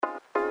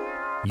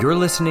You're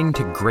listening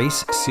to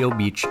Grace Seal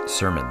Beach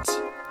Sermons.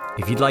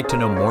 If you'd like to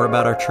know more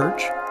about our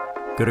church,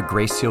 go to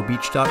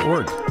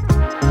gracesealbeach.org.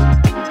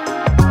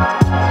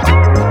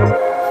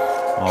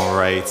 All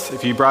right,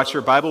 if you brought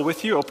your Bible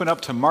with you, open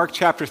up to Mark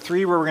chapter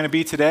 3 where we're going to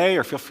be today,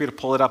 or feel free to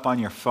pull it up on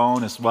your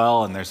phone as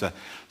well, and there's a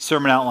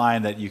sermon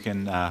outline that you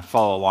can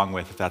follow along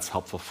with if that's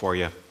helpful for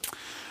you.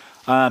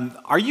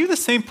 Are you the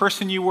same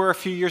person you were a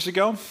few years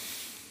ago?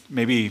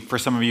 Maybe for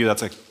some of you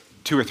that's like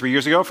 2 or 3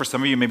 years ago. For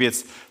some of you, maybe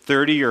it's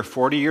 30 or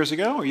 40 years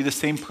ago. Are you the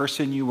same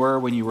person you were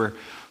when you were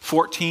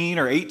 14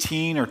 or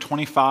 18 or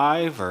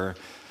 25 or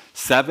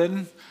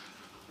 7? I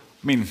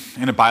mean,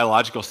 in a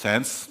biological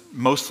sense,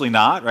 mostly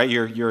not, right?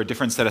 You're a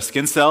different set of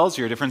skin cells.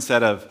 You're a different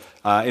set of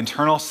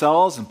internal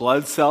cells and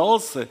blood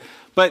cells.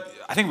 But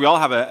I think we all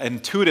have an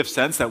intuitive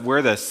sense that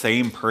we're the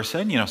same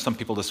person. You know, some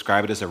people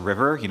describe it as a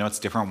river. You know, it's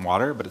different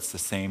water, but it's the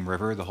same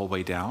river the whole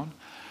way down.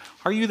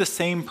 Are you the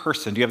same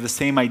person? Do you have the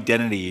same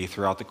identity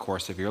throughout the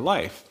course of your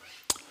life?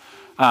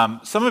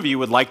 Some of you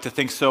would like to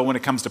think so when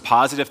it comes to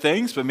positive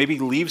things, but maybe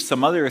leave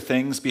some other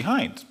things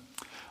behind.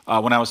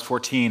 When I was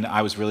 14,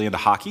 I was really into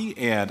hockey,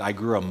 and I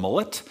grew a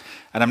mullet.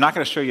 And I'm not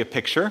going to show you a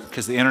picture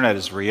because the internet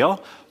is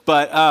real,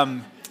 but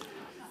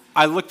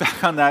I look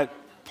back on that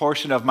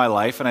portion of my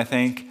life and I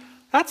think,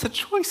 that's a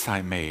choice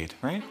I made,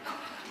 right?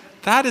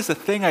 That is a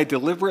thing I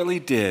deliberately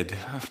did.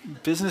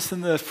 Business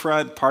in the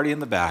front, party in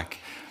the back.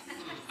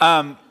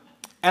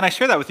 And I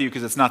share that with you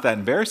because it's not that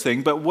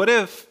embarrassing, but what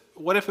if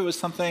it was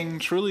something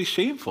truly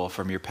shameful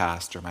from your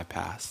past or my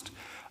past?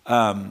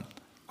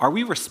 Are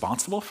we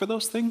responsible for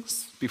those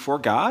things before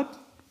God,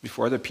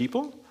 before other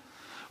people?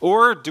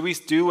 Or do we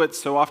do what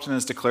so often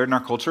is declared in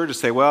our culture to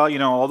say, well, you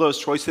know, all those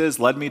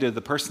choices led me to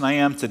the person I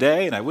am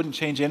today, and I wouldn't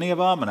change any of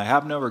them, and I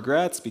have no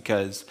regrets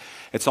because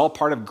it's all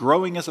part of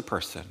growing as a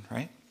person,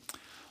 right?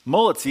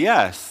 Mullets,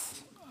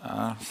 yes.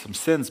 Some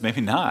sins,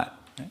 maybe not.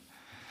 Right?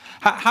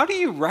 How do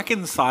you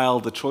reconcile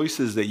the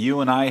choices that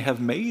you and I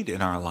have made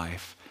in our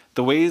life?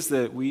 The ways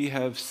that we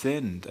have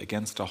sinned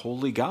against a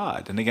holy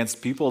God and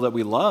against people that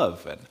we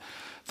love and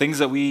things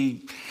that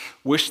we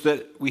wish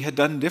that we had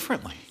done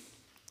differently.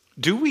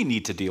 Do we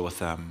need to deal with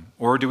them,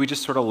 or do we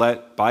just sort of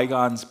let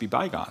bygones be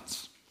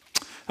bygones?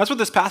 That's what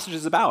this passage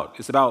is about.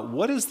 It's about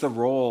what is the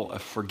role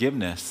of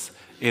forgiveness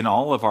in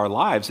all of our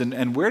lives,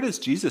 and where does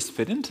Jesus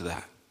fit into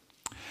that?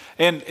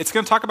 And it's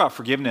going to talk about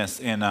forgiveness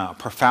in a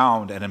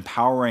profound and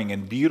empowering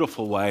and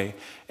beautiful way,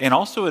 and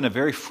also in a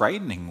very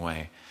frightening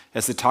way,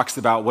 as it talks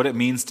about what it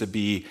means to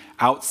be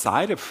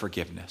outside of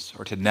forgiveness,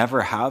 or to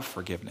never have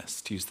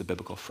forgiveness, to use the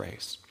biblical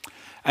phrase.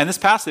 And this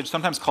passage,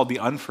 sometimes called the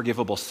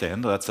unforgivable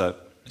sin, that's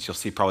as you'll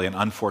see, probably an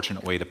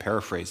unfortunate way to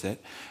paraphrase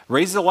it,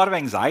 raises a lot of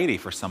anxiety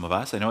for some of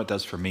us. I know it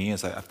does for me,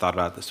 as I've thought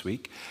about it this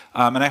week.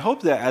 And I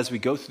hope that as we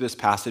go through this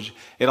passage,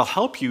 it'll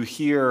help you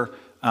hear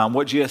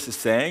what Jesus is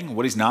saying,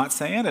 what he's not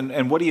saying,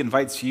 and what he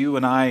invites you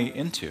and I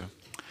into.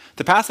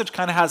 The passage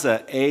kind of has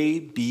a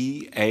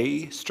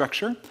A-B-A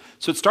structure.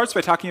 So it starts by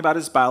talking about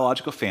his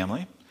biological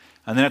family,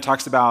 and then it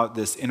talks about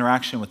this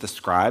interaction with the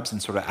scribes in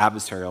sort of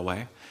adversarial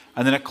way,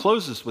 and then it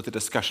closes with a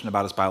discussion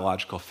about his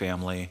biological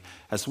family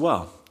as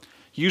well.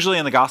 Usually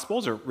in the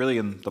Gospels, or really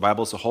in the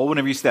Bible as a whole,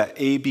 whenever you see that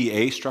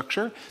A-B-A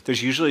structure,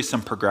 there's usually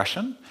some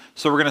progression.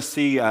 So we're going to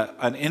see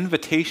an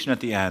invitation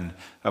at the end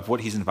of what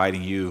he's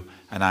inviting you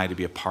and I to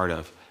be a part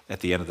of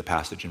at the end of the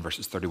passage in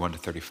verses 31 to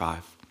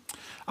 35.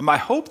 My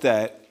hope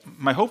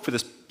for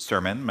this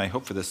sermon, my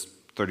hope for this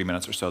 30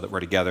 minutes or so that we're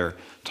together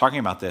talking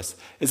about this,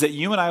 is that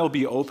you and I will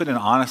be open and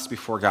honest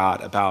before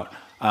God about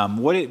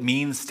what it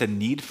means to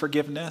need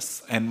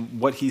forgiveness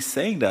and what he's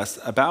saying to us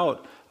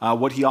about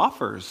what he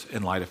offers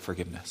in light of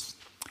forgiveness.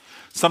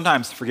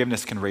 Sometimes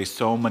forgiveness can raise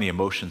so many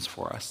emotions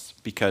for us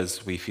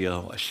because we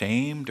feel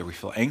ashamed or we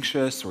feel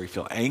anxious or we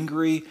feel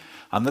angry.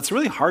 That's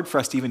really hard for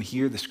us to even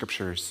hear the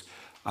scriptures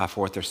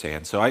for what they're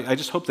saying. So I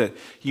just hope that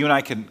you and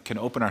I can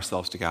open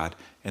ourselves to God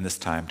in this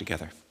time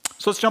together.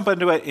 So let's jump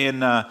into it in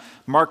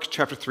Mark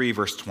chapter 3,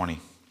 verse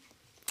 20.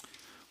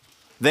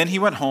 Then he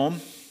went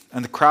home,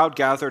 and the crowd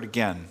gathered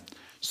again,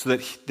 so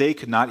that they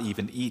could not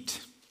even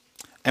eat.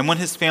 And when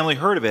his family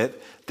heard of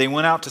it, they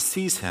went out to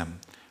seize him,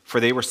 for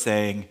they were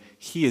saying,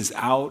 he is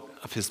out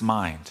of his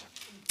mind.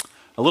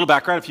 A little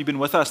background, if you've been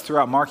with us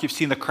throughout Mark, you've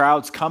seen the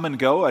crowds come and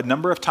go a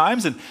number of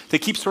times, and they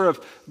keep sort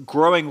of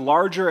growing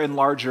larger and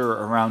larger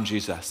around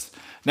Jesus.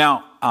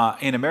 Now,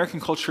 in American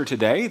culture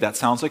today, that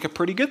sounds like a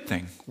pretty good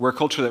thing. We're a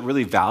culture that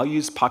really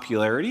values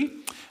popularity,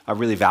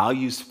 really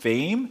values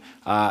fame.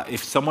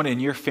 If someone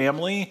in your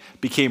family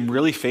became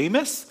really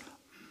famous,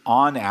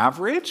 on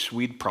average,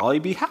 we'd probably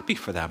be happy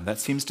for them. That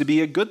seems to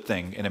be a good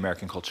thing in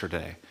American culture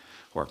today,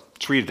 or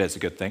treated as a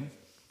good thing.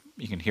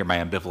 You can hear my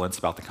ambivalence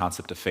about the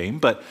concept of fame,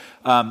 but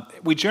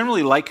we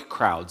generally like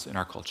crowds in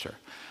our culture.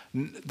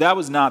 That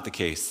was not the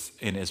case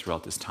in Israel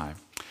at this time.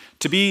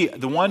 To be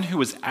the one who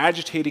was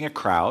agitating a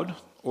crowd,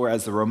 or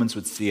as the Romans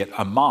would see it,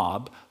 a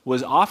mob,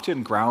 was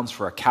often grounds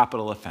for a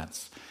capital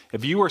offense.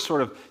 If you were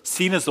sort of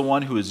seen as the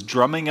one who was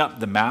drumming up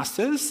the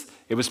masses,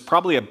 it was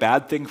probably a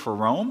bad thing for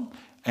Rome.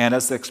 And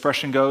as the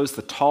expression goes,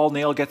 the tall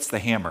nail gets the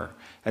hammer.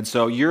 And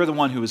so you're the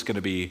one who is going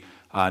to be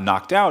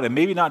knocked out, and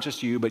maybe not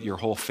just you, but your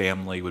whole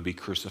family would be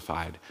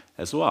crucified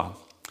as well.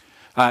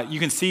 You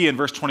can see in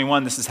verse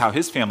 21, this is how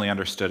his family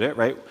understood it,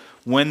 right?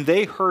 When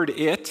they heard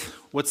it,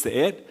 what's the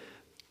it?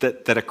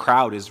 That a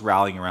crowd is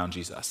rallying around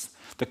Jesus.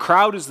 The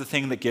crowd is the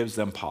thing that gives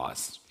them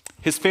pause.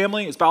 His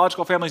family, his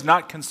biological family, is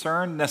not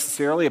concerned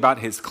necessarily about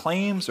his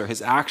claims or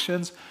his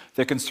actions.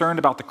 They're concerned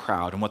about the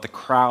crowd and what the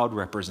crowd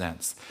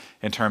represents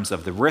in terms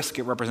of the risk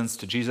it represents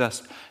to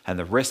Jesus and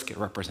the risk it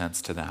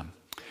represents to them.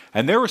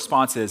 And their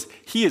response is,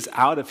 he is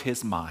out of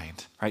his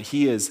mind, right?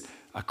 He is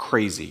a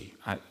crazy,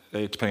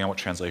 depending on what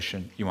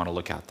translation you want to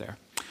look at there.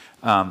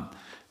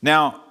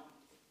 Now,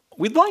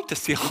 we'd like to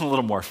see a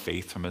little more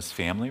faith from his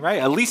family, right?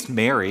 At least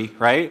Mary,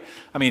 right?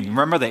 I mean,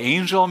 remember the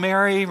angel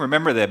Mary?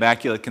 Remember the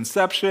Immaculate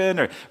Conception?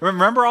 Or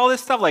remember all this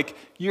stuff? Like,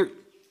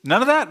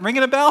 none of that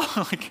ringing a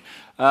bell?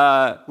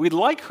 We'd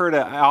like her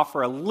to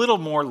offer a little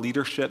more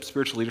leadership,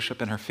 spiritual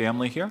leadership in her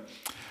family here.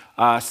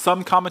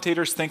 Some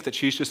commentators think that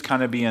she's just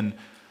kind of being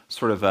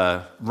sort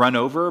of run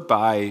over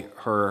by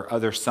her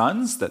other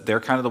sons, that they're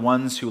kind of the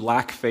ones who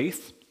lack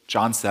faith.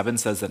 John 7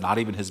 says that not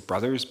even his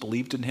brothers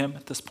believed in him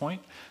at this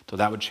point, so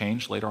that would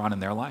change later on in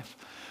their life.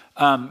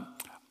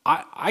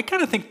 I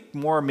kind of think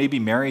more maybe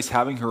Mary's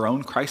having her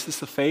own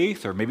crisis of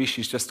faith, or maybe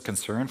she's just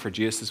concerned for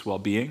Jesus'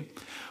 well-being.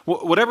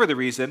 Whatever the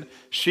reason,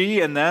 she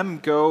and them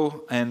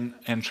go and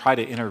try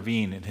to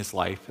intervene in his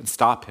life and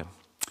stop him.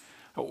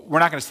 We're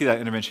not going to see that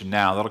intervention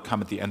now. That'll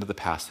come at the end of the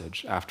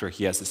passage after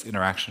he has this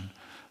interaction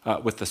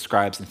with the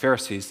scribes and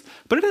Pharisees.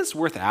 But it is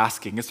worth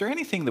asking, is there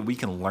anything that we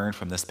can learn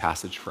from this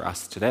passage for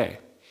us today?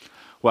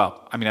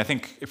 Well, I mean, I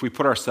think if we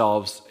put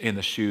ourselves in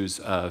the shoes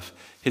of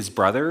his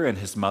brother and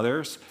his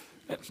mother's,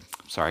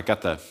 sorry, I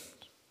got the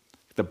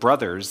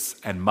brothers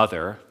and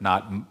mother,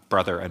 not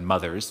brother and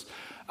mothers.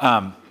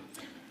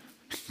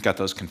 Got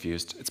those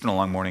confused. It's been a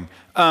long morning.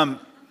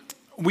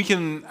 We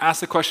can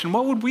ask the question,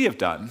 what would we have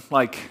done?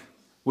 Like,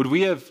 would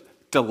we have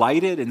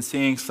delighted in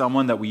seeing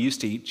someone that we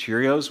used to eat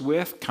Cheerios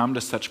with come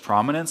to such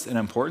prominence and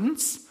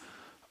importance?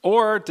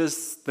 Or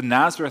does the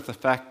Nazareth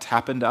effect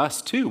happen to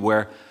us too,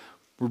 where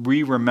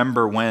we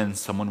remember when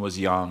someone was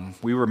young,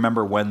 we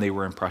remember when they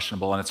were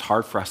impressionable, and it's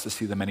hard for us to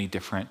see them any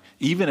different,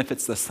 even if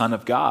it's the Son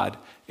of God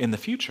in the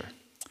future?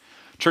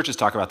 Churches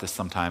talk about this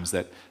sometimes,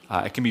 that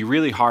it can be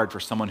really hard for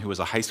someone who was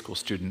a high school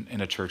student in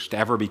a church to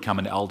ever become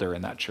an elder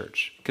in that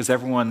church, because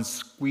everyone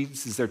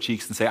squeezes their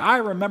cheeks and say, I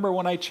remember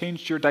when I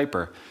changed your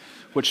diaper,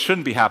 which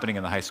shouldn't be happening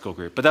in the high school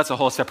group, but that's a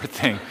whole separate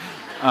thing.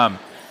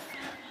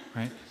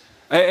 Right?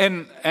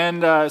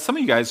 And some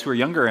of you guys who are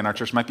younger in our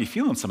church might be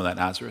feeling some of that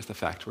Nazareth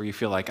effect, where you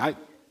feel like,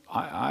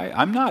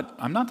 I'm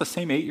not the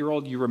same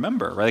 8-year-old you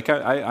remember. Right?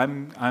 Like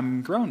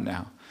I'm grown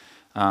now.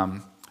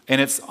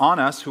 And it's on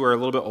us who are a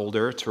little bit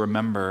older to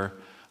remember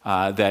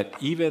that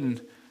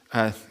even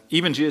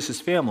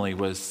Jesus' family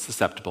was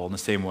susceptible in the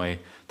same way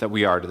that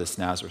we are to this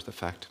Nazareth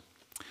effect.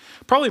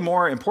 Probably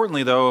more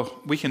importantly,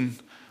 though, we can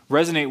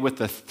resonate with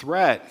the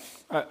threat,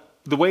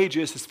 the way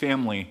Jesus'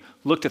 family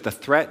looked at the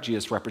threat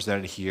Jesus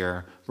represented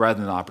here rather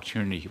than the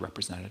opportunity he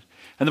represented.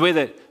 And the way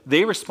that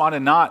they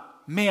responded,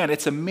 not, man,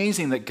 it's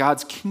amazing that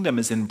God's kingdom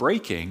is in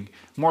breaking,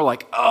 more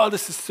like, oh,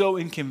 this is so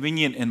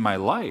inconvenient in my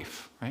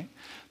life, right?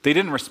 They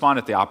didn't respond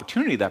at the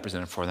opportunity that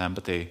presented for them,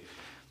 but they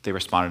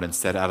responded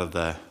instead out of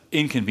the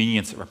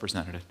inconvenience it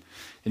represented.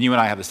 And you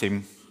and I have the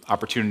same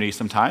opportunity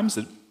sometimes,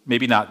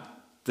 maybe not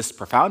this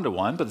profound a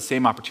one, but the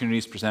same opportunity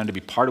is presented to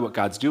be part of what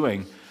God's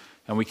doing,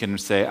 and we can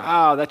say,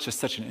 that's just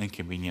such an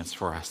inconvenience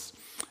for us,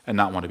 and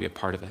not want to be a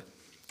part of it.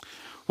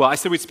 Well, I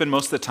said we'd spend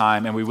most of the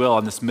time, and we will,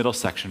 on this middle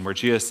section where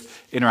Jesus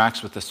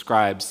interacts with the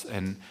scribes.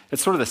 And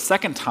it's sort of the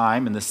second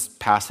time in this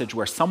passage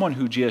where someone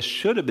who Jesus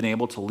should have been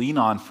able to lean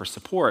on for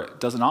support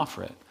doesn't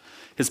offer it.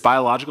 His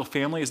biological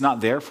family is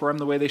not there for him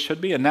the way they should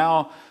be, and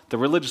now the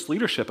religious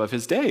leadership of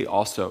his day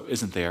also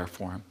isn't there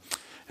for him.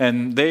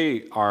 And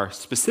they are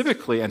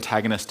specifically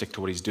antagonistic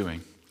to what he's doing.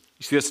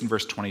 You see this in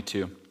verse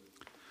 22.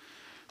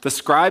 The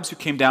scribes who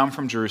came down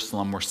from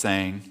Jerusalem were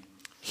saying,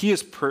 he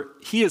is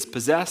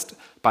possessed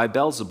by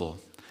Beelzebul,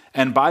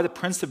 and by the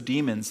prince of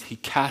demons, he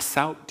casts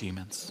out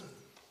demons.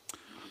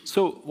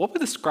 So what were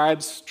the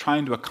scribes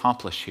trying to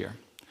accomplish here?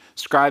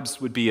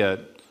 Scribes would be a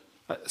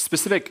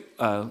specific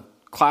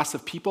class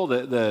of people,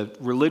 the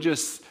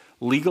religious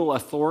legal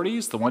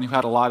authorities, the one who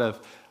had a lot of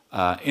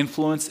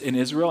influence in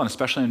Israel, and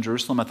especially in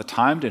Jerusalem at the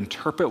time, to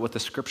interpret what the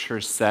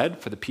scriptures said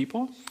for the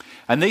people.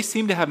 And they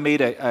seem to have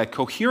made a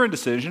coherent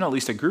decision, at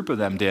least a group of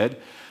them did,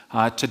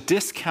 to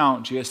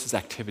discount Jesus'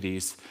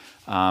 activities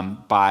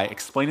by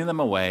explaining them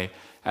away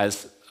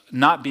as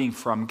not being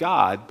from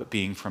God, but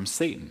being from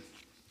Satan.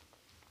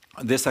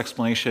 This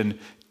explanation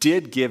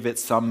did give it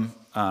some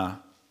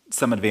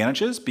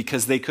advantages,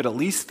 because they could at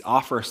least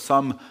offer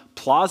some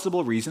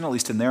plausible reason, at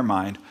least in their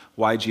mind,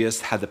 why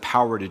Jesus had the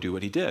power to do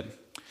what he did.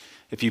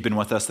 If you've been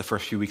with us the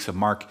first few weeks of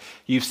Mark,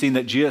 you've seen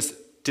that Jesus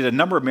did a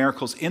number of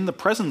miracles in the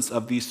presence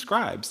of these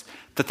scribes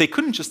that they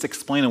couldn't just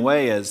explain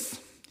away as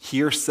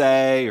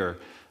hearsay or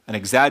an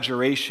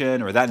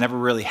exaggeration or that never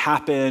really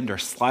happened or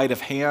sleight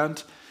of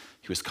hand.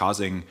 He was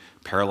causing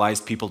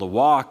paralyzed people to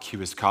walk. He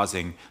was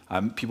causing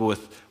people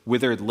with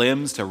withered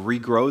limbs to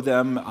regrow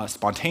them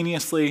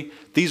spontaneously.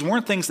 These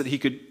weren't things that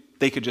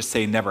they could just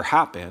say never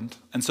happened,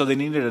 and so they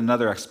needed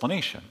another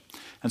explanation.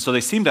 And so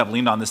they seem to have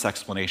leaned on this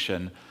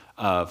explanation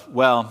of,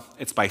 well,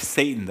 it's by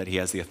Satan that he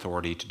has the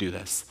authority to do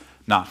this,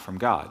 not from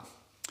God.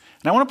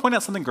 And I want to point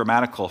out something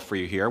grammatical for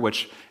you here,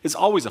 which is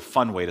always a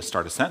fun way to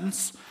start a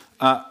sentence.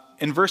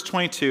 In verse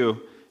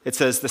 22, it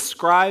says, the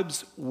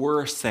scribes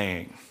were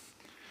saying.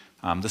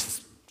 This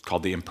is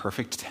called the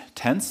imperfect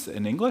tense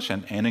in English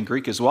and in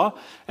Greek as well.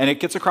 And it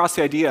gets across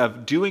the idea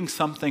of doing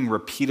something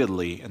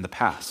repeatedly in the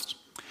past.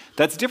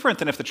 That's different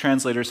than if the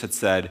translators had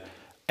said,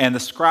 and the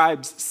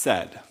scribes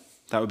said.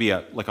 That would be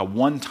like a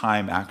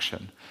one-time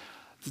action.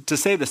 To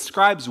say the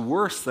scribes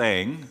were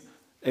saying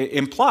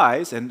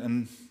implies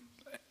and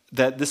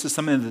that this is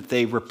something that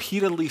they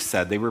repeatedly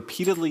said, they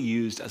repeatedly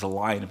used as a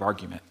line of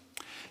argument.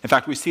 In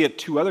fact, we see it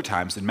 2 other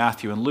times in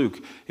Matthew and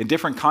Luke in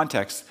different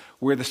contexts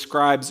where the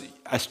scribes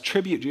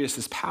attribute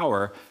Jesus'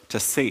 power to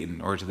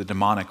Satan or to the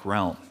demonic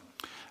realm.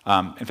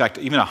 In fact,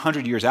 even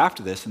 100 years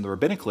after this, in the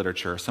rabbinic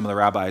literature, some of the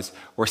rabbis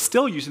were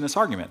still using this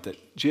argument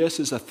that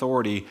Jesus'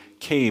 authority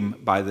came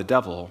by the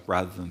devil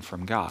rather than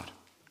from God.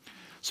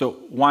 So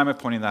why am I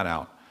pointing that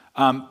out?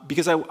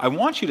 Because I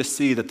want you to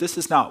see that this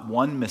is not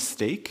one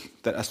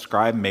mistake that a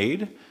scribe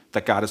made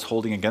that God is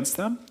holding against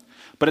them,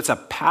 but it's a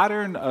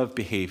pattern of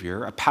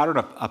behavior, a pattern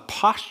of a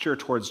posture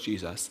towards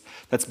Jesus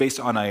that's based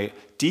on a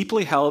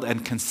deeply held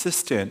and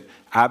consistent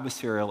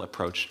adversarial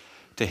approach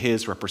to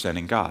his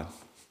representing God.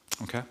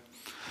 Okay?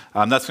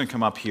 That's going to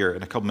come up here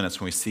in a couple minutes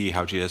when we see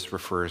how Jesus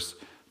refers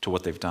to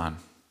what they've done.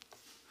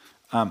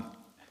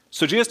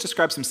 So Jesus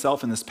describes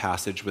himself in this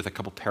passage with a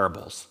couple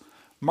parables.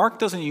 Mark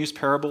doesn't use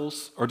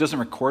parables or doesn't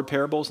record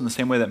parables in the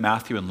same way that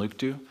Matthew and Luke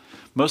do.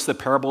 Most of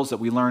the parables that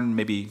we learn,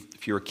 maybe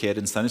if you're a kid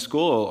in Sunday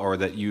school or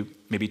that you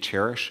maybe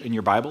cherish in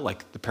your Bible,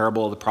 like the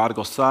parable of the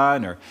prodigal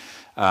son or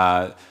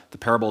the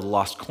parable of the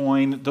lost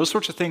coin, those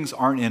sorts of things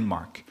aren't in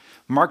Mark.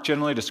 Mark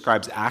generally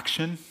describes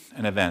action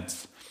and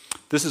events.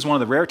 This is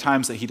one of the rare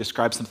times that he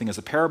describes something as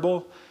a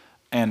parable,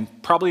 and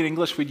probably in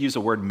English we'd use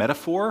a word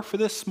metaphor for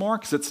this more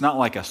because it's not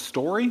like a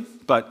story,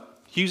 but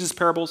he uses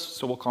parables,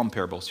 so we'll call them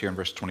parables here in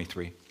verse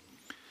 23.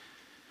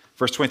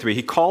 Verse 23,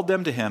 he called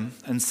them to him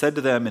and said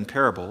to them in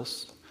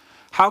parables,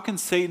 how can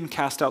Satan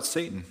cast out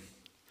Satan?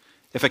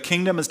 If a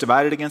kingdom is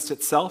divided against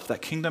itself,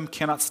 that kingdom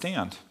cannot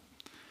stand.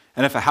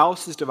 And if a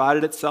house is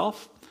divided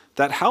itself,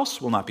 that house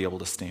will not be able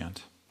to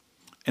stand.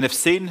 And if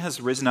Satan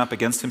has risen up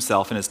against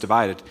himself and is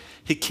divided,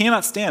 he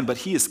cannot stand, but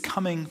he is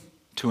coming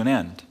to an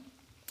end.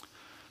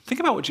 Think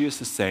about what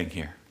Jesus is saying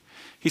here.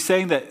 He's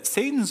saying that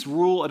Satan's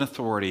rule and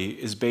authority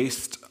is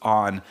based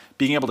on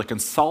being able to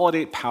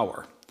consolidate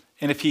power.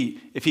 And if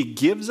he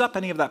gives up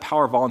any of that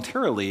power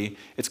voluntarily,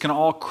 it's going to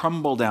all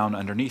crumble down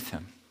underneath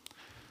him.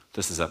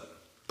 This is a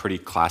pretty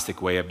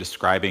classic way of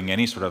describing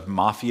any sort of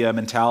mafia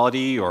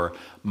mentality or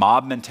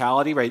mob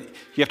mentality, right?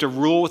 You have to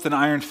rule with an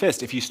iron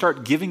fist. If you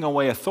start giving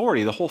away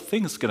authority, the whole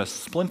thing's going to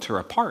splinter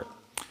apart.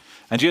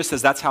 And Jesus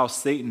says that's how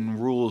Satan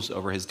rules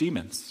over his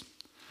demons.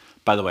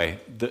 By the way,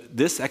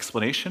 this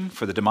explanation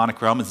for the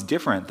demonic realm is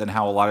different than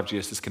how a lot of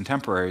Jesus'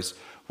 contemporaries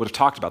would have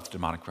talked about the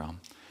demonic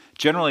realm.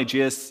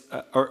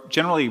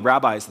 Generally,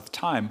 rabbis at the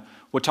time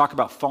would talk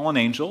about fallen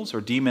angels or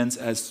demons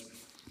as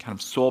kind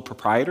of sole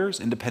proprietors,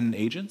 independent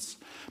agents.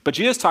 But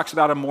Jesus talks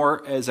about them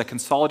more as a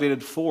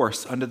consolidated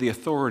force under the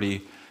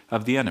authority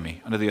of the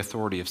enemy, under the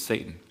authority of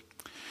Satan.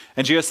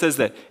 And Jesus says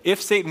that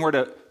if Satan were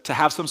to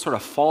have some sort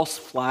of false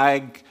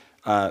flag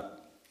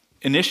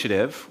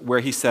initiative where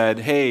he said,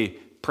 hey,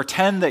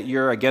 pretend that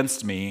you're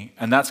against me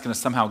and that's going to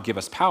somehow give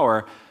us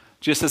power,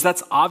 Jesus says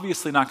that's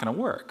obviously not going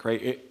to work,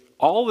 right?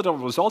 All that it will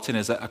result in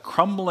is a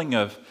crumbling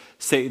of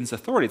Satan's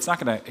authority. It's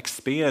not going to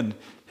expand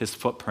his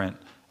footprint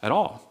at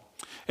all.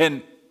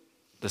 And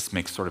this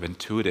makes sort of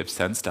intuitive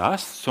sense to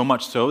us, so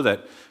much so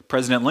that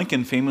President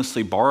Lincoln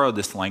famously borrowed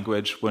this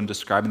language when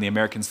describing the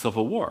American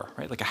Civil War,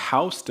 right? Like a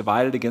house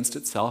divided against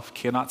itself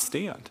cannot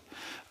stand.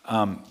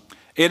 And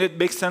it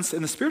makes sense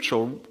in the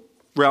spiritual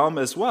realm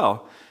as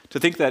well to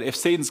think that if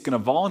Satan's going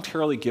to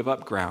voluntarily give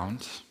up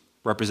ground,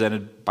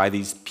 represented by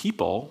these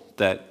people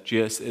that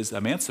Jesus is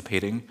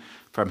emancipating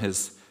from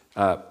his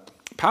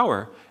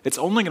power, it's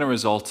only going to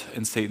result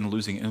in Satan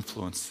losing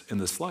influence in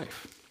this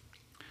life.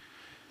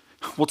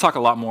 We'll talk a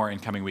lot more in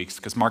coming weeks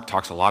because Mark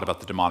talks a lot about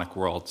the demonic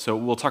world. So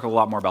we'll talk a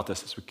lot more about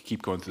this as we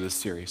keep going through this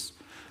series.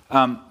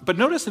 But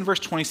notice in verse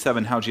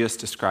 27 how Jesus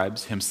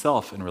describes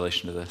himself in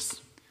relation to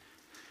this.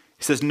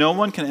 He says, no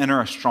one can enter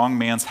a strong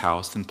man's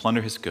house and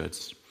plunder his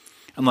goods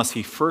unless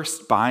he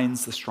first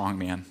binds the strong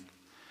man.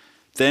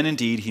 Then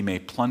indeed he may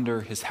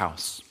plunder his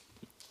house.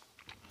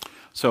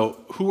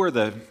 So who are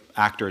the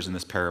actors in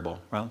this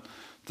parable? Well,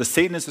 the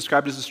Satan is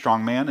described as a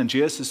strong man, and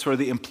Jesus is sort of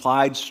the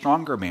implied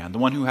stronger man, the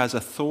one who has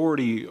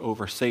authority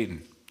over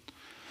Satan.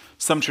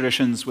 Some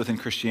traditions within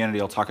Christianity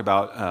will talk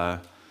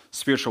about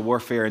spiritual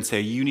warfare and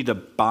say, you need to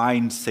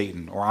bind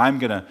Satan, or I'm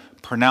going to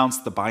pronounce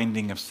the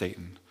binding of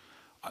Satan.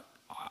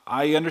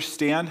 I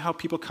understand how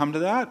people come to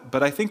that,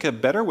 but I think a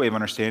better way of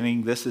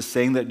understanding this is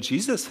saying that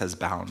Jesus has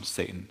bound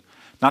Satan.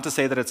 Not to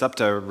say that it's up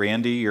to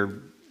Randy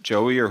or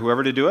Joey or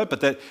whoever to do it,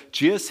 but that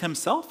Jesus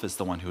himself is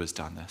the one who has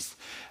done this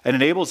and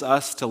enables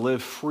us to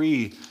live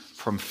free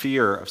from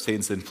fear of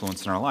Satan's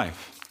influence in our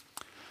life.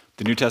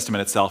 The New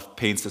Testament itself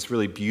paints this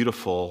really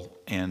beautiful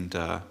and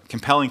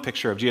compelling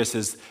picture of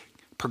Jesus'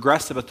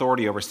 progressive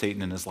authority over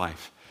Satan in his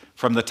life.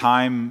 From the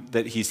time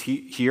that he's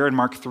here in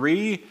Mark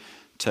 3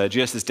 to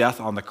Jesus'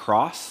 death on the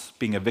cross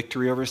being a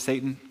victory over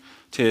Satan,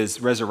 to his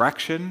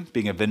resurrection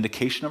being a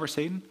vindication over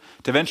Satan,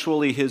 to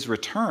eventually his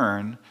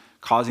return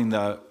causing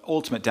the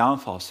ultimate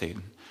downfall of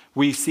Satan.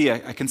 We see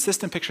a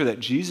consistent picture that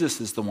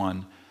Jesus is the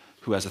one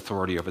who has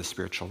authority over the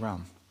spiritual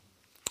realm.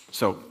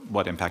 So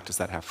what impact does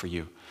that have for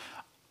you?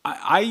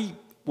 I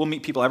will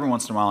meet people every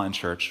once in a while in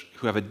church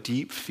who have a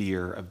deep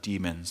fear of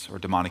demons or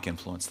demonic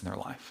influence in their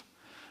life.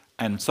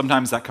 And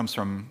sometimes that comes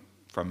from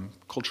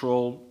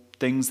cultural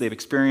things they've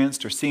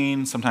experienced or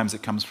seen. Sometimes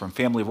it comes from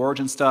family of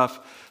origin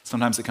stuff.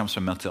 Sometimes it comes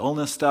from mental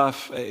illness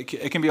stuff.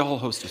 It can be a whole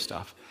host of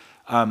stuff.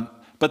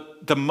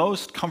 But the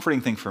most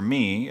comforting thing for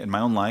me in my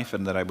own life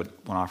and that I would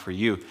want to offer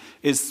you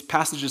is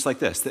passages like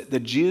this,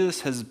 that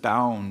Jesus has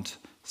bound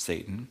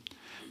Satan,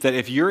 that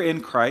if you're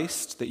in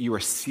Christ, that you are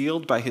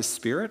sealed by his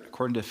Spirit,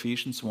 according to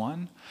Ephesians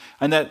 1,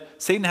 and that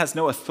Satan has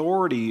no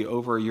authority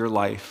over your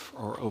life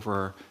or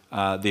over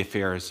the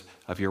affairs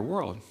of your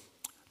world.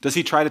 Does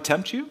he try to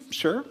tempt you?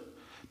 Sure.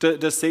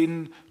 Does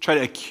Satan try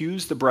to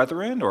accuse the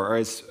brethren? Or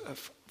as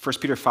 1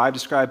 Peter 5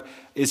 describe,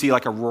 is he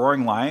like a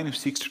roaring lion who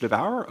seeks to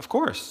devour? Of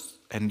course.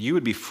 And you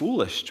would be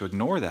foolish to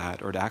ignore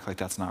that or to act like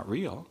that's not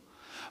real.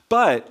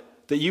 But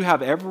that you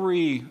have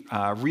every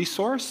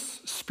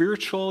resource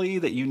spiritually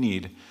that you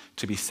need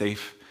to be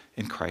safe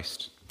in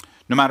Christ.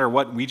 No matter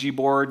what Ouija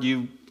board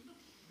you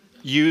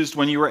used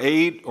when you were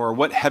 8, or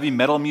what heavy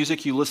metal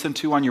music you listened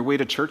to on your way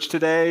to church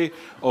today,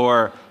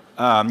 or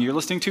you're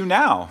listening to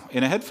now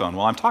in a headphone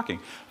while I'm talking.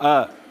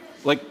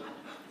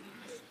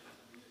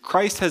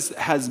 Christ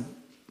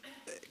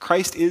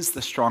Christ is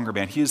the stronger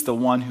man. He is the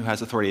one who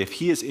has authority. If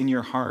he is in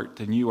your heart,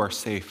 then you are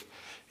safe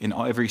in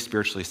every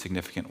spiritually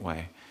significant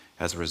way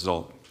as a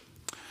result.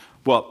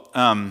 Well,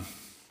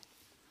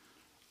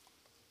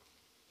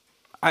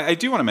 I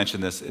do want to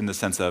mention this in the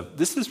sense of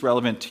this is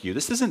relevant to you.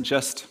 This isn't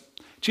just,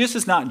 Jesus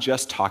is not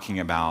just talking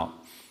about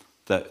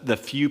the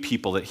few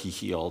people that he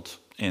healed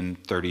in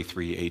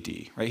 33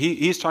 AD, right?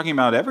 He's talking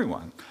about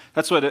everyone.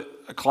 That's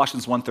what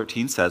Colossians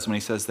 1:13 says when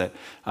he says that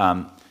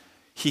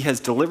he has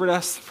delivered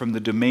us from the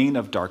domain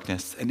of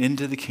darkness and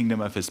into the kingdom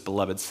of his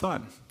beloved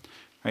Son,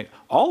 right?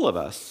 All of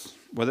us,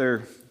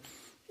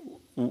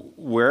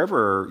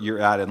 wherever you're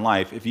at in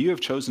life, if you have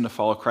chosen to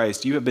follow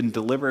Christ, you have been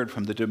delivered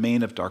from the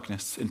domain of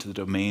darkness into the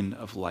domain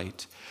of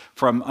light,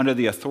 from under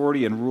the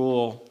authority and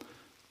rule,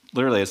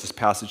 literally as this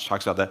passage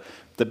talks about,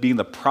 that being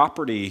the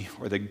property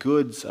or the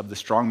goods of the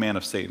strong man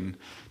of Satan,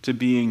 to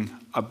being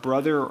a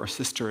brother or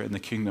sister in the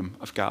kingdom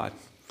of God.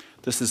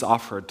 This is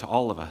offered to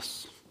all of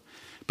us.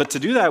 But to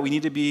do that, we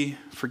need to be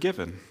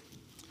forgiven.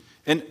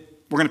 And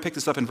we're going to pick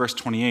this up in verse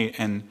 28,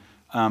 and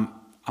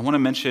I want to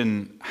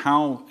mention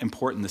how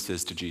important this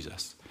is to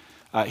Jesus.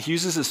 He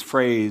uses this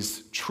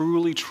phrase,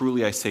 truly,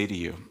 truly I say to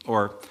you,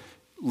 or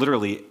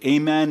literally,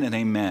 amen and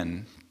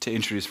amen, to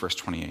introduce verse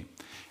 28.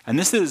 And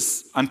this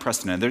is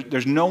unprecedented.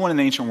 There's no one in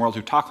the ancient world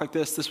who talked like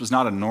this. This was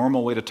not a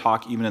normal way to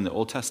talk, even in the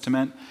Old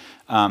Testament.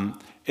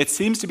 It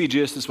seems to be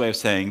Jesus' way of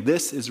saying,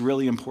 this is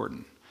really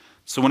important.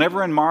 So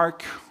whenever in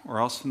Mark, or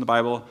else in the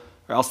Bible,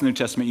 or else in the New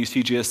Testament, you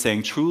see Jesus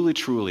saying, truly,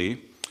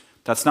 truly,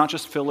 that's not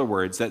just filler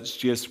words. That's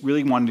Jesus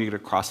really wanting to get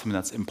across something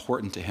that's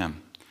important to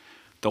him.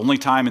 The only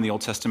time in the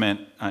Old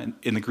Testament,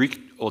 in the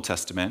Greek Old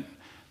Testament,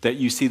 that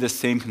you see this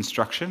same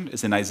construction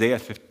is in Isaiah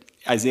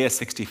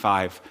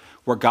 65,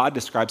 where God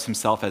describes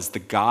himself as the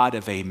God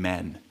of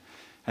amen.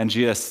 And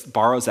Jesus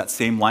borrows that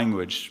same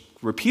language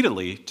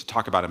repeatedly to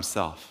talk about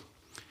himself.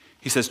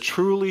 He says,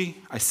 truly,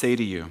 I say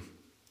to you,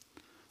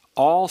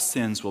 all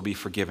sins will be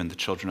forgiven the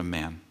children of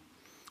man,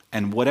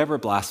 and whatever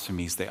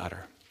blasphemies they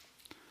utter.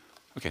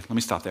 Okay, let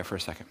me stop there for a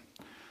second.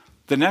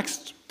 The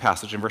next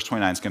passage in verse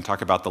 29 is going to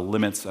talk about the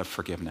limits of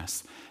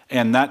forgiveness.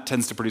 And that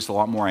tends to produce a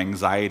lot more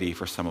anxiety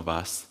for some of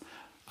us.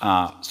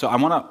 So I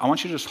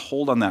want you to just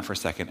hold on that for a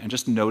second and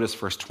just notice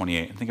verse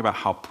 28 and think about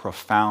how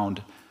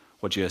profound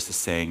what Jesus is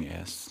saying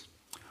is.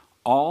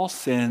 All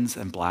sins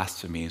and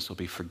blasphemies will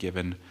be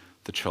forgiven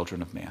the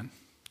children of man.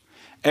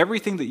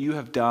 Everything that you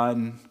have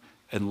done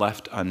and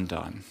left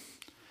undone,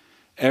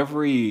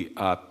 every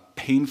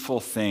painful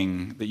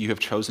thing that you have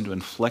chosen to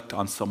inflict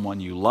on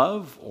someone you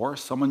love or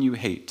someone you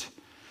hate,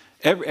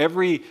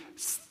 every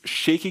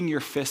shaking your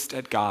fist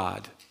at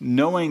God,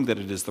 knowing that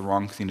it is the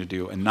wrong thing to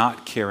do and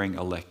not caring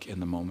a lick in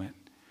the moment,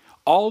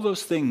 all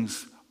those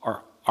things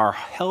are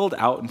held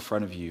out in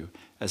front of you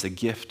as a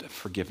gift of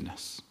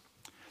forgiveness.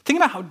 Think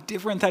about how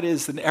different that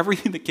is than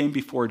everything that came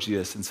before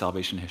Jesus in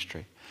salvation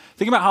history.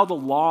 Think about how the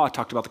law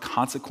talked about the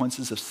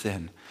consequences of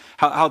sin,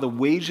 how the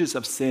wages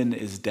of sin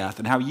is death,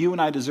 and how you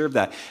and I deserve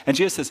that. And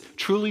Jesus says,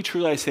 truly,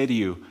 truly, I say to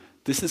you,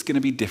 this is going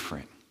to be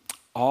different.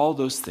 all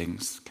those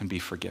things can be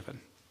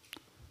forgiven.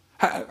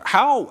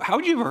 How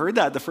would you have heard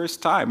that the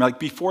first time? Like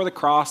before the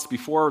cross,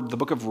 before the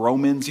book of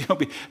Romans,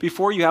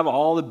 before you have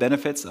all the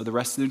benefits of the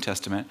rest of the New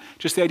Testament,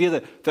 just the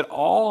idea that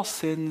all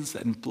sins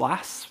and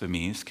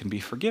blasphemies can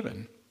be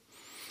forgiven.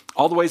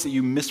 All the ways that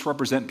you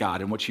misrepresent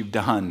God in what you've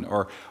done,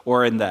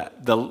 or in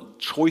the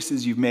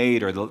choices you've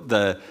made, or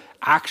the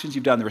actions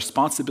you've done, the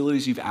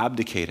responsibilities you've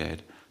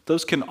abdicated,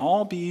 those can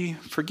all be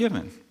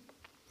forgiven.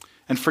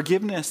 And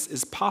forgiveness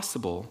is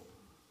possible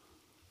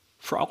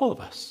for all of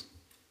us.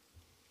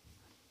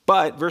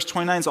 But verse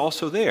 29 is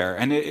also there,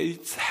 and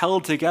it's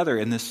held together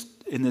in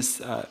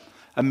this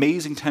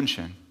amazing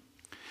tension.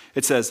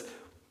 It says,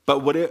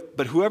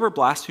 but whoever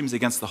blasphemes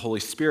against the Holy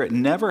Spirit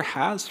never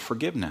has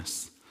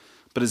forgiveness,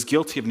 but is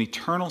guilty of an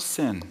eternal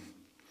sin,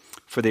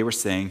 for they were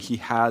saying he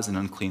has an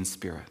unclean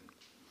spirit.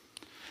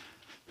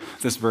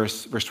 This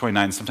verse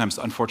 29, is sometimes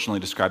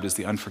unfortunately described as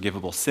the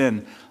unforgivable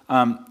sin.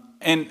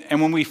 And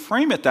when we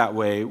frame it that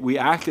way, we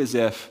act as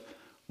if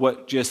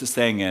what Jesus is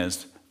saying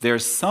is,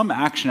 there's some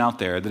action out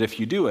there that if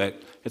you do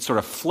it, it sort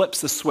of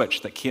flips a switch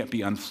that can't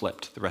be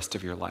unflipped the rest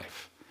of your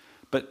life.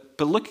 But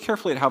look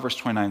carefully at how verse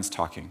 29 is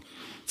talking.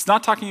 It's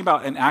not talking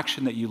about an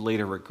action that you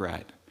later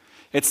regret.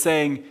 It's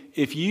saying,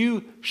 if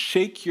you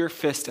shake your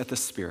fist at the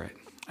Spirit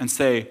and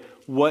say,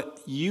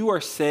 what you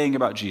are saying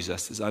about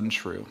Jesus is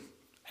untrue,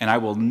 and I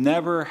will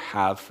never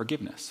have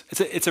forgiveness.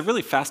 It's a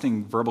really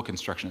fascinating verbal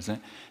construction, isn't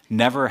it?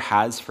 Never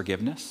has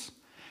forgiveness.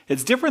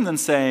 It's different than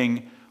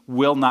saying,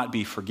 will not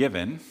be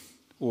forgiven,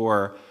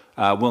 or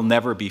will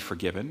never be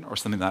forgiven, or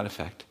something to that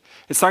effect.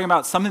 It's talking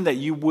about something that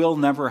you will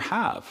never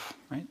have,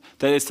 right?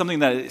 That is something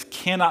that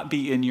cannot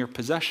be in your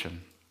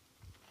possession.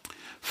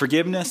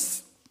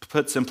 Forgiveness,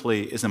 put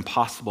simply, is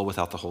impossible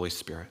without the Holy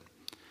Spirit.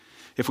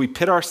 If we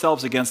pit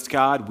ourselves against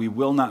God, we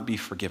will not be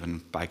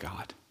forgiven by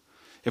God.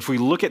 If we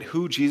look at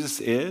who Jesus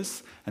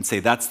is and say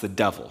that's the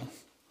devil,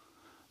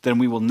 then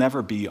we will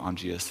never be on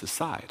Jesus'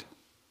 side.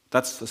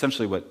 That's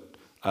essentially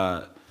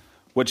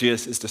what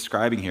Jesus is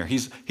describing here.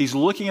 He's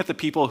looking at the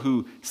people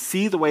who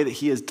see the way that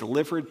he has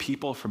delivered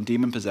people from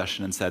demon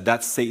possession and said,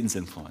 that's Satan's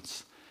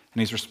influence. And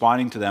he's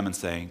responding to them and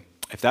saying,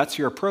 if that's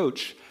your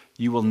approach,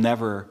 you will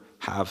never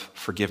have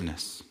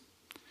forgiveness.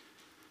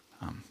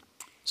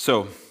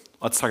 So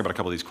let's talk about a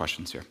couple of these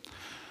questions here,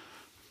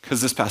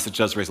 because this passage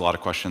does raise a lot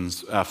of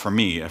questions for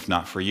me, if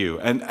not for you.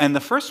 And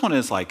the first one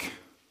is like,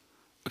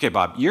 okay,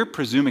 Bob, you're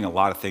presuming a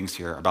lot of things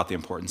here about the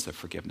importance of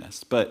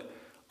forgiveness, but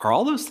are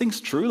all those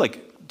things true?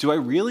 Like, do I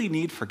really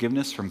need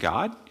forgiveness from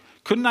God?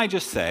 Couldn't I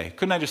just say,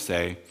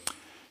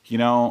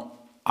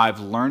 I've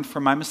learned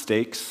from my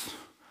mistakes.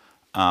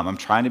 I'm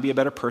trying to be a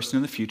better person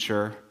in the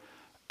future,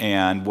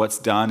 and what's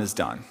done is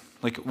done.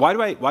 Like, why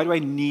do I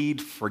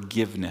need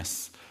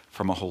forgiveness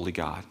from a holy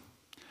God?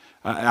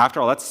 After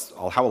all, that's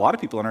how a lot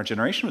of people in our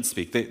generation would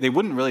speak. They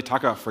wouldn't really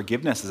talk about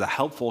forgiveness as a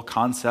helpful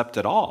concept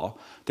at all.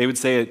 They would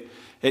say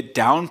it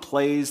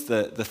downplays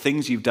the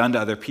things you've done to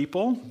other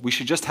people. We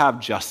should just have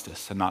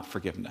justice and not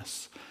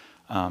forgiveness.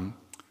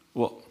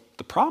 Well,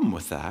 the problem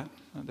with that,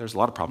 there's a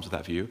lot of problems with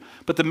that view,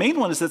 but the main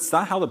one is that's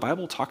not how the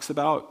Bible talks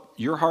about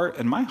your heart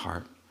and my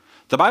heart.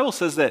 The Bible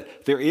says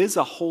that there is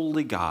a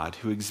holy God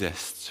who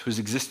exists, who's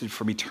existed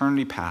from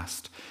eternity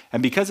past,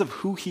 and because of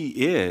who he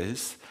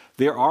is,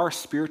 there are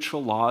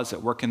spiritual laws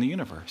at work in the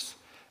universe.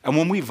 And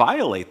when we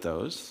violate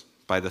those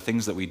by the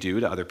things that we do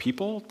to other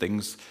people,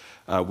 things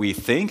we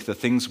think, the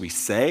things we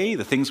say,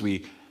 the things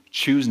we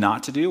choose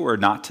not to do or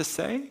not to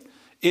say,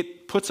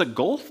 it puts a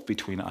gulf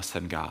between us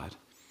and God.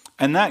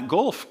 And that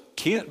gulf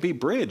can't be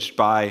bridged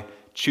by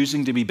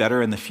choosing to be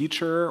better in the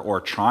future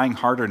or trying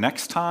harder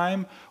next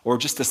time or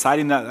just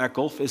deciding that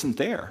gulf isn't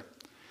there.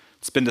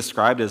 It's been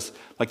described as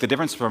like the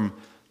difference from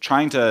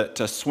trying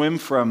to swim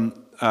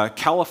from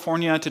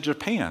California to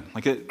Japan.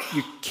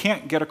 You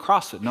can't get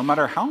across it no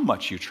matter how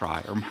much you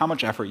try or how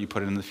much effort you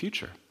put in the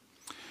future.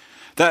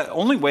 The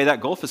only way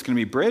that gulf is going to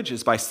be bridged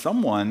is by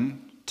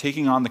someone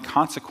taking on the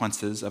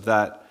consequences of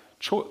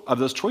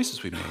those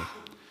choices we made.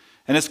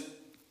 And it's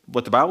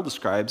what the Bible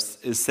describes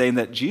is saying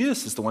that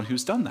Jesus is the one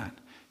who's done that.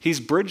 He's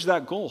bridged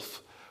that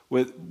gulf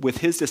with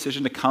his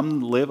decision to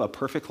come live a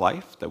perfect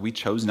life that we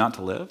chose not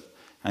to live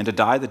and to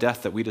die the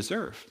death that we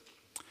deserve.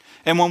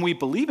 And when we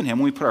believe in him,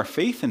 when we put our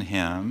faith in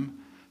him,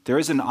 there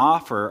is an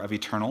offer of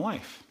eternal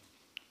life.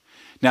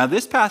 Now,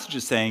 this passage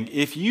is saying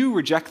if you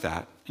reject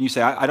that and you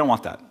say, I don't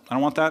want that. I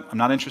don't want that. I'm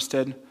not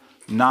interested.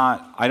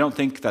 I don't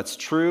think that's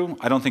true.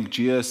 I don't think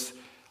Jesus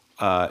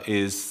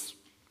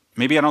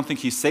maybe I don't think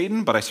he's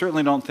Satan, but I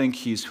certainly don't think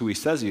he's who he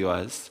says he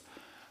was,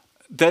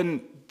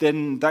 then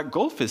that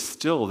gulf is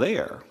still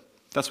there.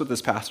 That's what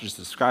this passage is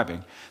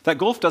describing. That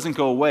gulf doesn't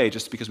go away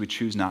just because we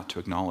choose not to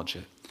acknowledge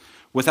it.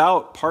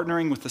 Without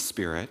partnering with the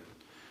Spirit,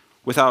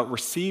 without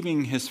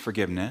receiving his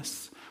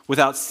forgiveness,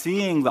 without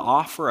seeing the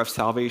offer of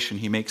salvation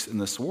he makes in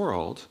this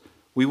world,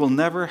 we will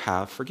never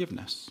have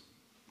forgiveness.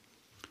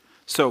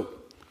 So,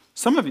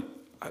 some of you,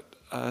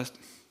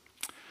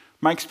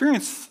 my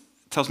experience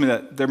tells me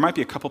that there might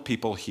be a couple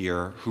people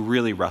here who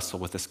really wrestle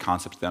with this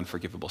concept of the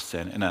unforgivable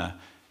sin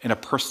in a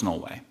personal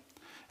way.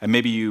 And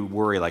maybe you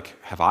worry, like,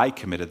 have I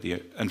committed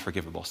the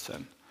unforgivable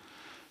sin?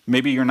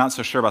 Maybe you're not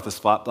so sure about this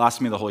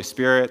blasphemy of the Holy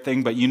Spirit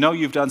thing, but you know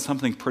you've done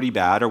something pretty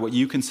bad or what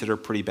you consider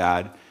pretty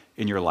bad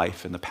in your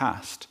life in the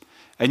past.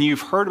 And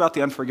you've heard about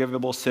the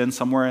unforgivable sin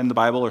somewhere in the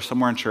Bible or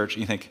somewhere in church,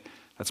 and you think,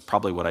 that's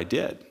probably what I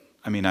did.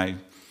 I mean,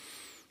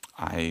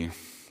 I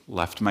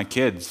left my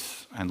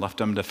kids and left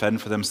them to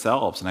fend for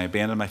themselves, and I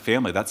abandoned my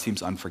family. That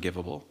seems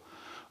unforgivable.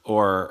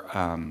 Or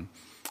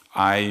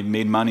I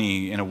made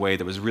money in a way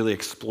that was really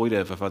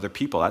exploitive of other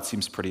people. That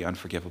seems pretty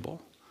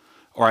unforgivable.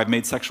 Or I've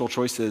made sexual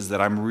choices that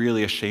I'm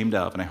really ashamed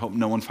of and I hope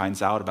no one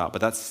finds out about,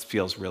 but that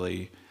feels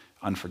really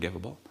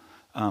unforgivable.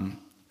 None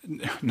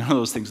of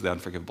those things are the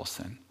unforgivable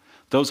sin.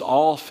 Those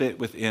all fit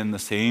within the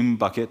same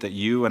bucket that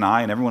you and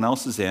I and everyone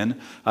else is in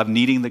of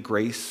needing the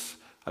grace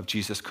of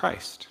Jesus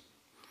Christ.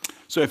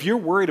 So if you're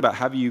worried about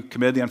have you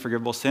committed the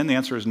unforgivable sin, the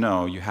answer is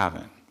no, you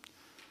haven't.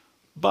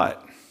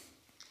 But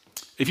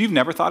if you've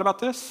never thought about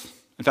this,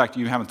 in fact,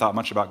 you haven't thought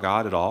much about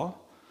God at all,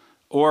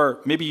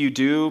 or maybe you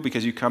do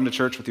because you come to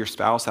church with your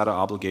spouse out of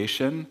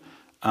obligation,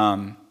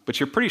 but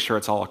you're pretty sure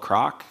it's all a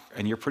crock,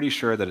 and you're pretty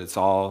sure that it's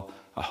all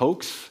a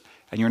hoax,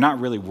 and you're not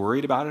really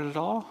worried about it at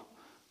all,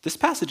 this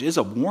passage is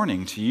a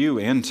warning to you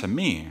and to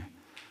me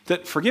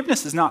that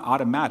forgiveness is not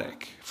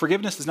automatic.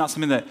 Forgiveness is not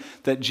something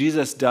that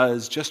Jesus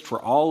does just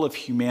for all of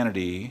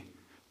humanity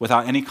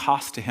without any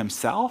cost to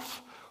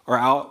himself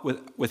or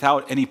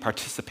without any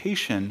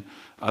participation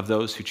of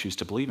those who choose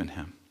to believe in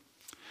him.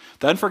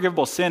 The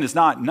unforgivable sin is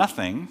not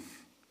nothing,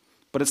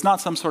 but it's not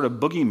some sort of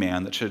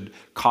boogeyman that should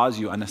cause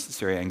you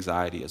unnecessary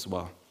anxiety as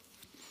well.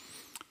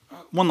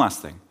 One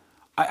last thing.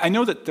 I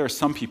know that there are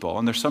some people,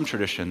 and there's some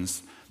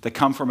traditions that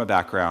come from a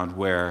background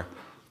where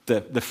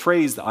the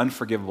phrase, the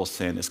unforgivable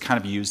sin, is kind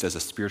of used as a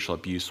spiritual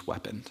abuse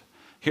weapon.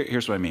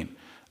 Here's what I mean.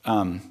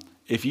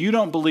 If you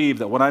don't believe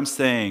that what I'm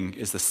saying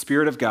is the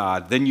Spirit of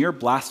God, then you're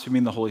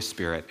blaspheming the Holy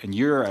Spirit, and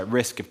you're at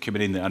risk of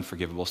committing the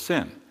unforgivable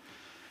sin.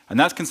 And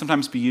that can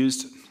sometimes be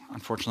used,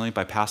 unfortunately,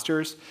 by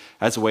pastors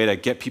as a way to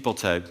get people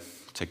to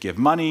give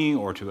money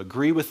or to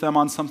agree with them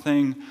on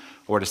something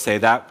or to say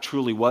that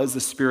truly was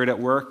the Spirit at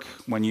work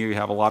when you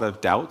have a lot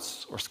of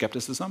doubts or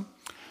skepticism,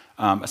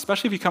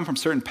 especially if you come from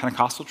certain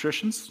Pentecostal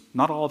traditions,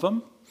 not all of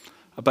them,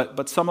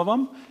 but some of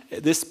them.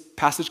 This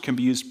passage can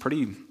be used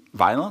pretty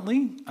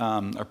violently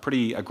or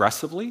pretty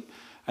aggressively,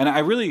 and I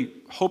really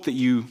hope that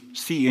you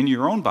see in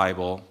your own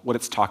Bible what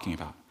it's talking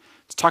about.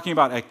 It's talking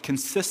about a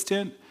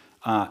consistent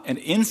and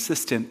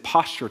insistent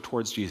posture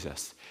towards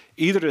Jesus,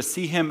 either to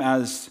see him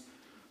as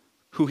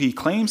who he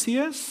claims he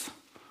is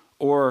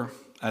or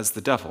as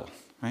the devil,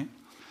 right?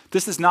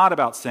 This is not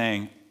about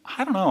saying,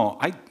 I don't know,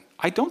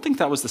 I don't think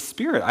that was the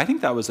Spirit. I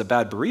think that was a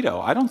bad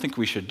burrito. I don't think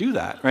we should do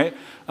that, right?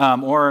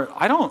 Or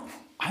I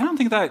don't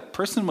think that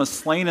person was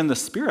slain in the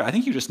Spirit. I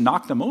think you just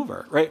knocked them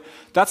over, right?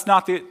 That's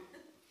not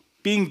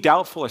being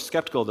doubtful or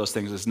skeptical of those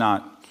things is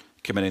not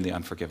committing the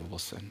unforgivable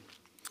sin.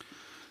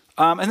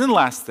 And then the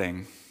last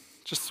thing,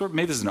 just sort of,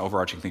 maybe this is an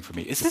overarching thing for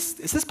me. Is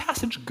this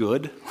passage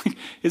good?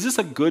 Is this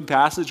a good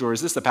passage, or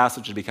is this a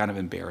passage to be kind of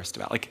embarrassed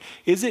about? Like,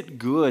 is it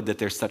good that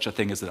there's such a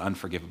thing as an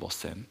unforgivable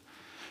sin?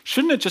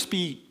 Shouldn't it just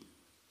be,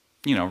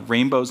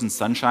 rainbows and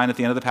sunshine at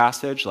the end of the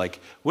passage? Like,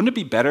 wouldn't it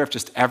be better if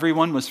just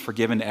everyone was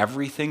forgiven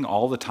everything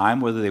all the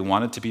time, whether they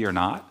wanted to be or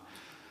not?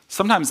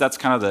 Sometimes that's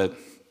kind of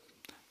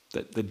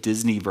the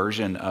Disney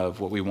version of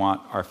what we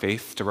want our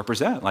faith to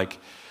represent. Like,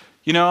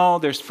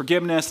 there's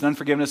forgiveness and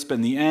unforgiveness, but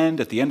at the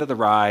end of the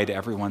ride,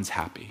 everyone's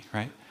happy,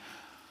 right?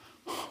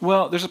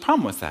 Well, there's a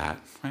problem with that,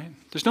 right?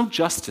 There's no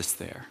justice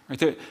there,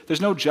 right?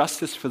 There's no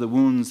justice for the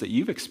wounds that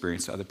you've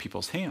experienced at other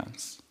people's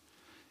hands.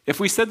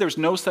 If we said there's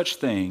no such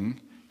thing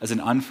as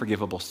an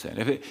unforgivable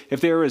sin, if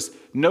there is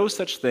no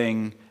such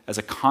thing as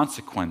a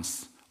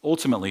consequence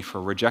ultimately for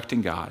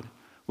rejecting God,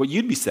 what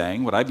you'd be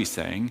saying, what I'd be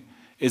saying,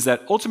 is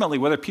that ultimately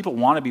whether people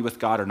want to be with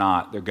God or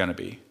not, they're going to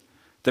be.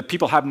 That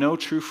people have no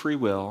true free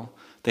will.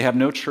 They have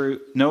no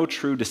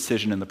true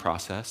decision in the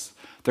process.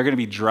 They're going to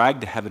be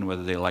dragged to heaven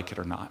whether they like it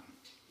or not.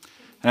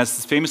 And as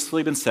has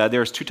famously been said,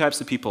 there's two types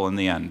of people in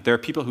the end. There are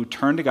people who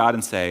turn to God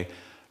and say,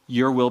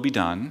 your will be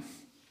done.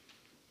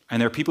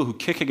 And there are people who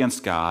kick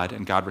against God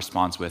and God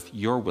responds with,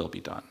 your will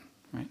be done.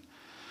 Right?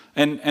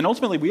 And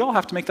ultimately, we all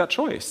have to make that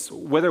choice,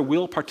 whether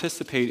we'll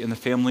participate in the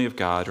family of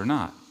God or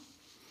not.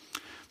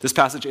 This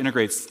passage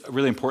integrates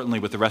really importantly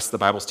with the rest of the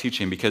Bible's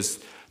teaching because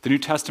the New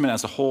Testament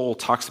as a whole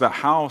talks about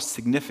how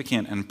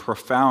significant and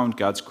profound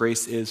God's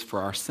grace is for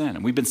our sin.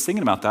 And we've been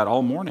singing about that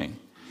all morning.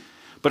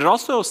 But it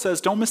also says,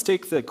 don't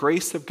mistake the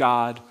grace of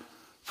God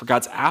for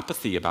God's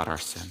apathy about our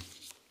sin.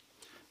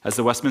 As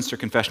the Westminster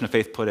Confession of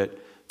Faith put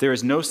it, there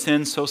is no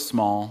sin so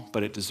small,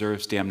 but it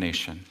deserves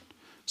damnation.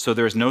 So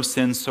there is no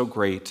sin so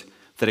great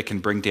that it can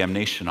bring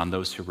damnation on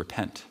those who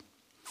repent.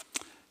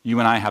 You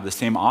and I have the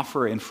same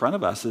offer in front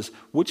of us as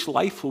which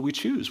life will we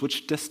choose?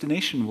 Which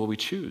destination will we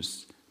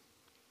choose?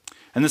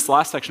 And this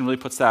last section really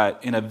puts that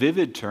in a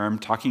vivid term,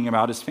 talking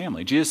about his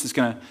family.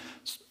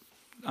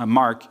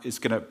 Mark is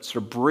going to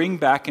sort of bring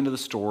back into the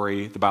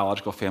story the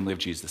biological family of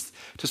Jesus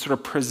to sort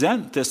of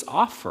present this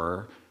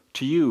offer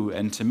to you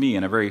and to me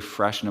in a very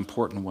fresh and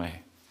important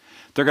way.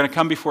 They're going to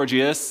come before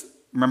Jesus.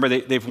 Remember,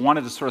 they've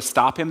wanted to sort of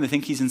stop him. They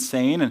think he's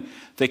insane, and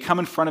they come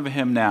in front of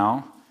him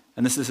now,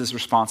 and this is his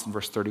response in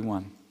verse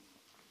 31.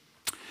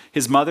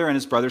 His mother and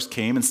his brothers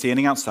came, and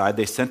standing outside,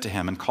 they sent to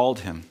him and called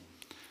him.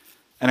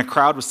 And a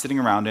crowd was sitting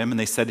around him, and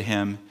they said to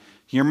him,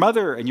 "Your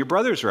mother and your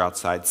brothers are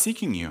outside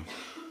seeking you."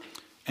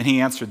 And he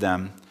answered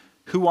them,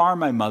 "Who are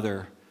my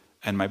mother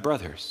and my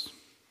brothers?"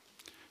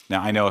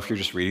 Now, I know if you're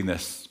just reading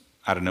this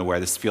out of nowhere,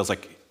 this feels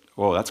like,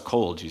 whoa, that's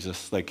cold,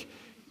 Jesus. Like,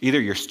 either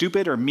you're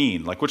stupid or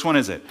mean. Like, which one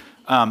is it?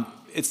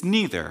 It's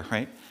neither,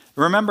 right?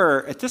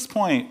 Remember, at this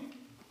point,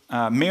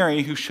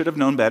 Mary, who should have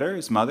known better,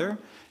 his mother,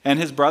 and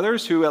his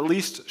brothers, who at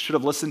least should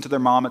have listened to their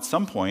mom at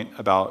some point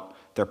about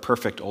their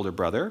perfect older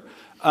brother,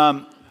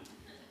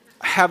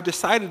 have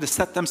decided to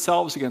set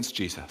themselves against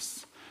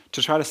Jesus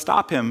to try to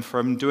stop him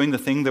from doing the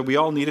thing that we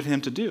all needed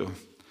him to do.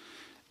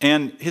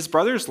 And his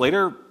brothers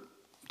later,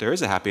 there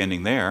is a happy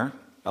ending there.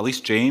 At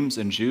least James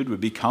and Jude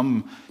would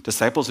become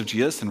disciples of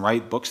Jesus and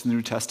write books in the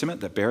New Testament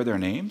that bear their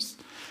names.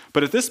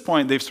 But at this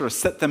point, they've sort of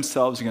set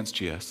themselves against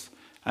Jesus.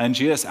 And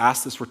Jesus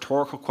asks this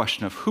rhetorical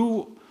question of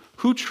who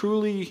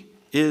truly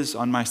is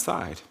on my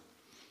side?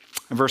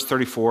 In verse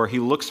 34, he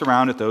looks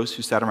around at those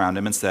who sat around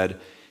him and said,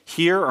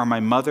 "Here are my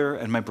mother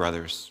and my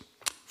brothers.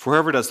 For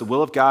whoever does the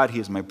will of God, he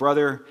is my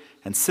brother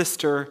and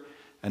sister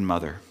and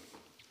mother."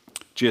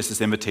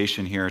 Jesus'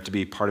 invitation here to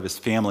be part of his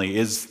family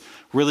is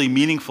really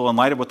meaningful in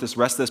light of what this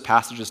rest of this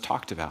passage has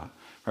talked about.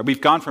 Right?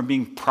 We've gone from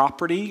being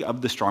property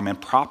of the strong man,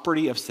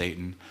 property of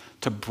Satan,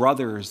 to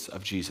brothers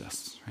of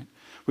Jesus. Right?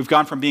 We've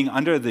gone from being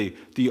under the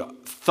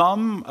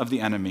thumb of the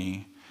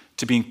enemy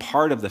to being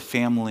part of the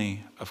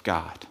family of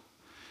God.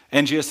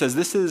 And Jesus says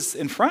this is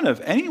in front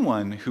of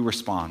anyone who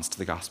responds to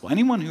the gospel,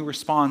 anyone who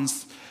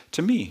responds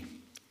to me.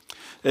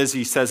 As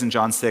he says in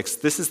John 6,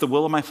 "This is the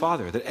will of my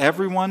Father, that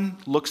everyone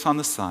looks on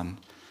the Son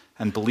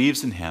and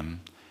believes in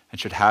him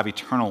and should have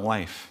eternal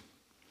life."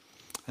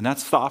 And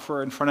that's the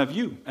offer in front of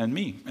you and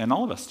me and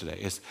all of us today,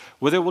 is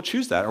whether we'll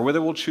choose that or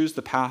whether we'll choose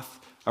the path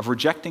of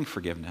rejecting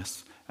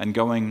forgiveness and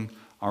going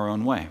our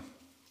own way.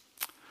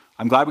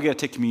 I'm glad we get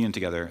to take communion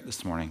together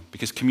this morning,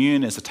 because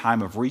communion is a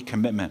time of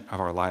recommitment of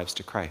our lives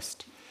to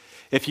Christ.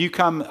 If you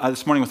come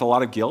this morning with a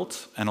lot of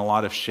guilt and a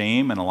lot of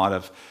shame and a lot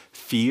of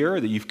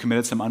fear that you've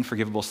committed some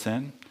unforgivable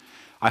sin,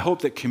 I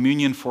hope that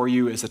communion for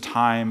you is a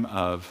time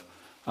of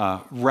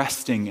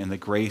resting in the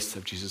grace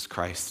of Jesus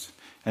Christ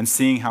and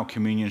seeing how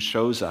communion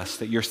shows us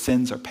that your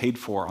sins are paid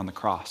for on the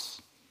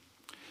cross.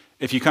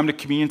 If you come to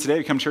communion today,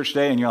 you come to church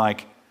today, and you're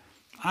like,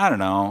 I don't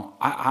know,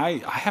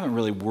 I haven't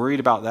really worried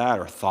about that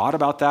or thought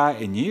about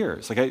that in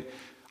years. Like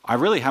I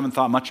really haven't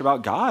thought much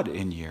about God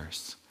in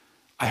years.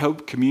 I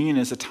hope communion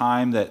is a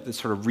time that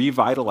sort of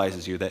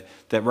revitalizes you,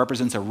 that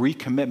represents a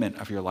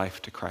recommitment of your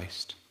life to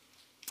Christ.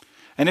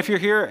 And if you're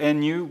here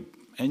and you,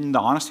 in the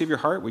honesty of your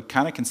heart, would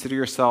kind of consider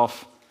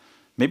yourself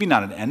maybe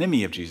not an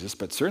enemy of Jesus,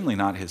 but certainly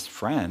not his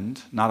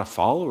friend, not a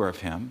follower of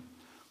him,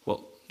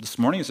 well, this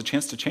morning is a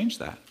chance to change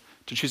that,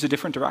 to choose a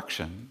different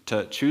direction,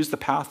 to choose the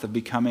path of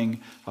becoming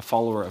a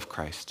follower of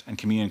Christ. And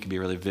communion can be a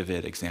really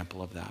vivid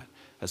example of that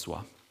as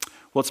well.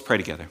 Well, let's pray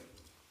together.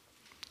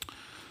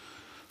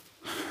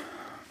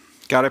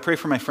 God, I pray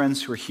for my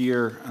friends who are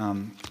here,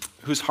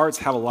 whose hearts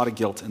have a lot of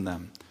guilt in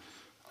them.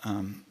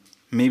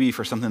 Maybe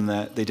for something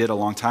that they did a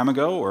long time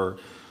ago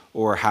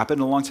or happened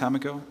a long time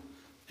ago.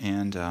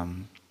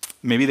 And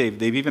maybe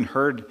they've even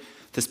heard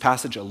this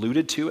passage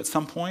alluded to at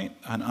some point,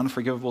 an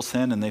unforgivable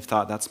sin, and they've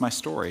thought, that's my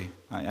story.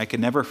 I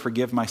can never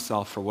forgive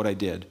myself for what I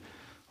did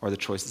or the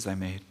choices I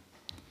made.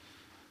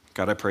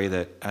 God, I pray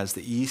that as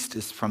the east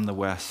is from the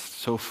west,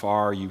 so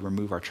far you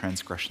remove our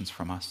transgressions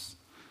from us.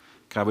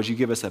 God, would you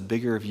give us a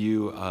bigger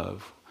view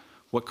of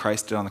what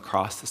Christ did on the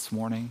cross this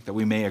morning, that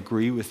we may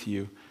agree with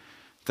you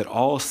that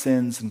all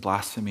sins and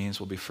blasphemies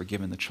will be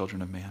forgiven the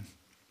children of man.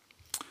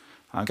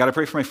 God, I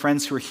pray for my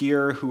friends who are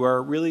here who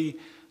are really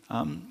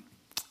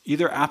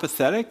either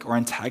apathetic or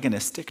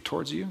antagonistic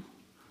towards you.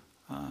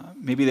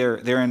 Maybe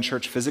they're in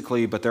church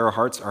physically, but their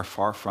hearts are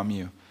far from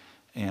you.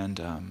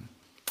 And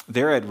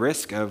they're at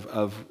risk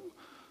of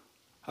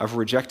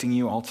rejecting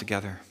you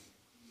altogether.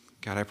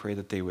 God, I pray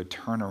that they would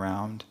turn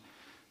around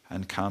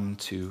and come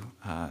to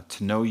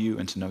know you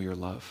and to know your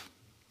love.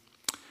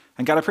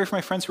 And God, I pray for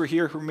my friends who are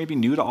here who are maybe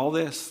new to all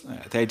this.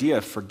 The idea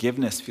of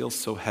forgiveness feels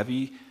so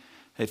heavy.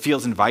 It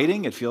feels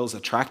inviting, it feels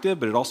attractive,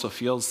 but it also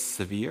feels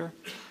severe.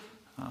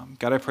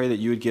 God, I pray that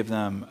you would give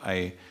them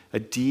a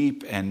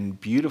deep and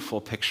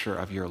beautiful picture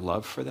of your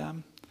love for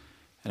them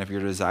and of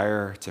your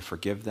desire to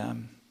forgive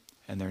them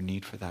and their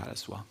need for that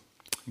as well.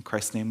 In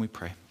Christ's name we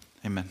pray.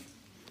 Amen.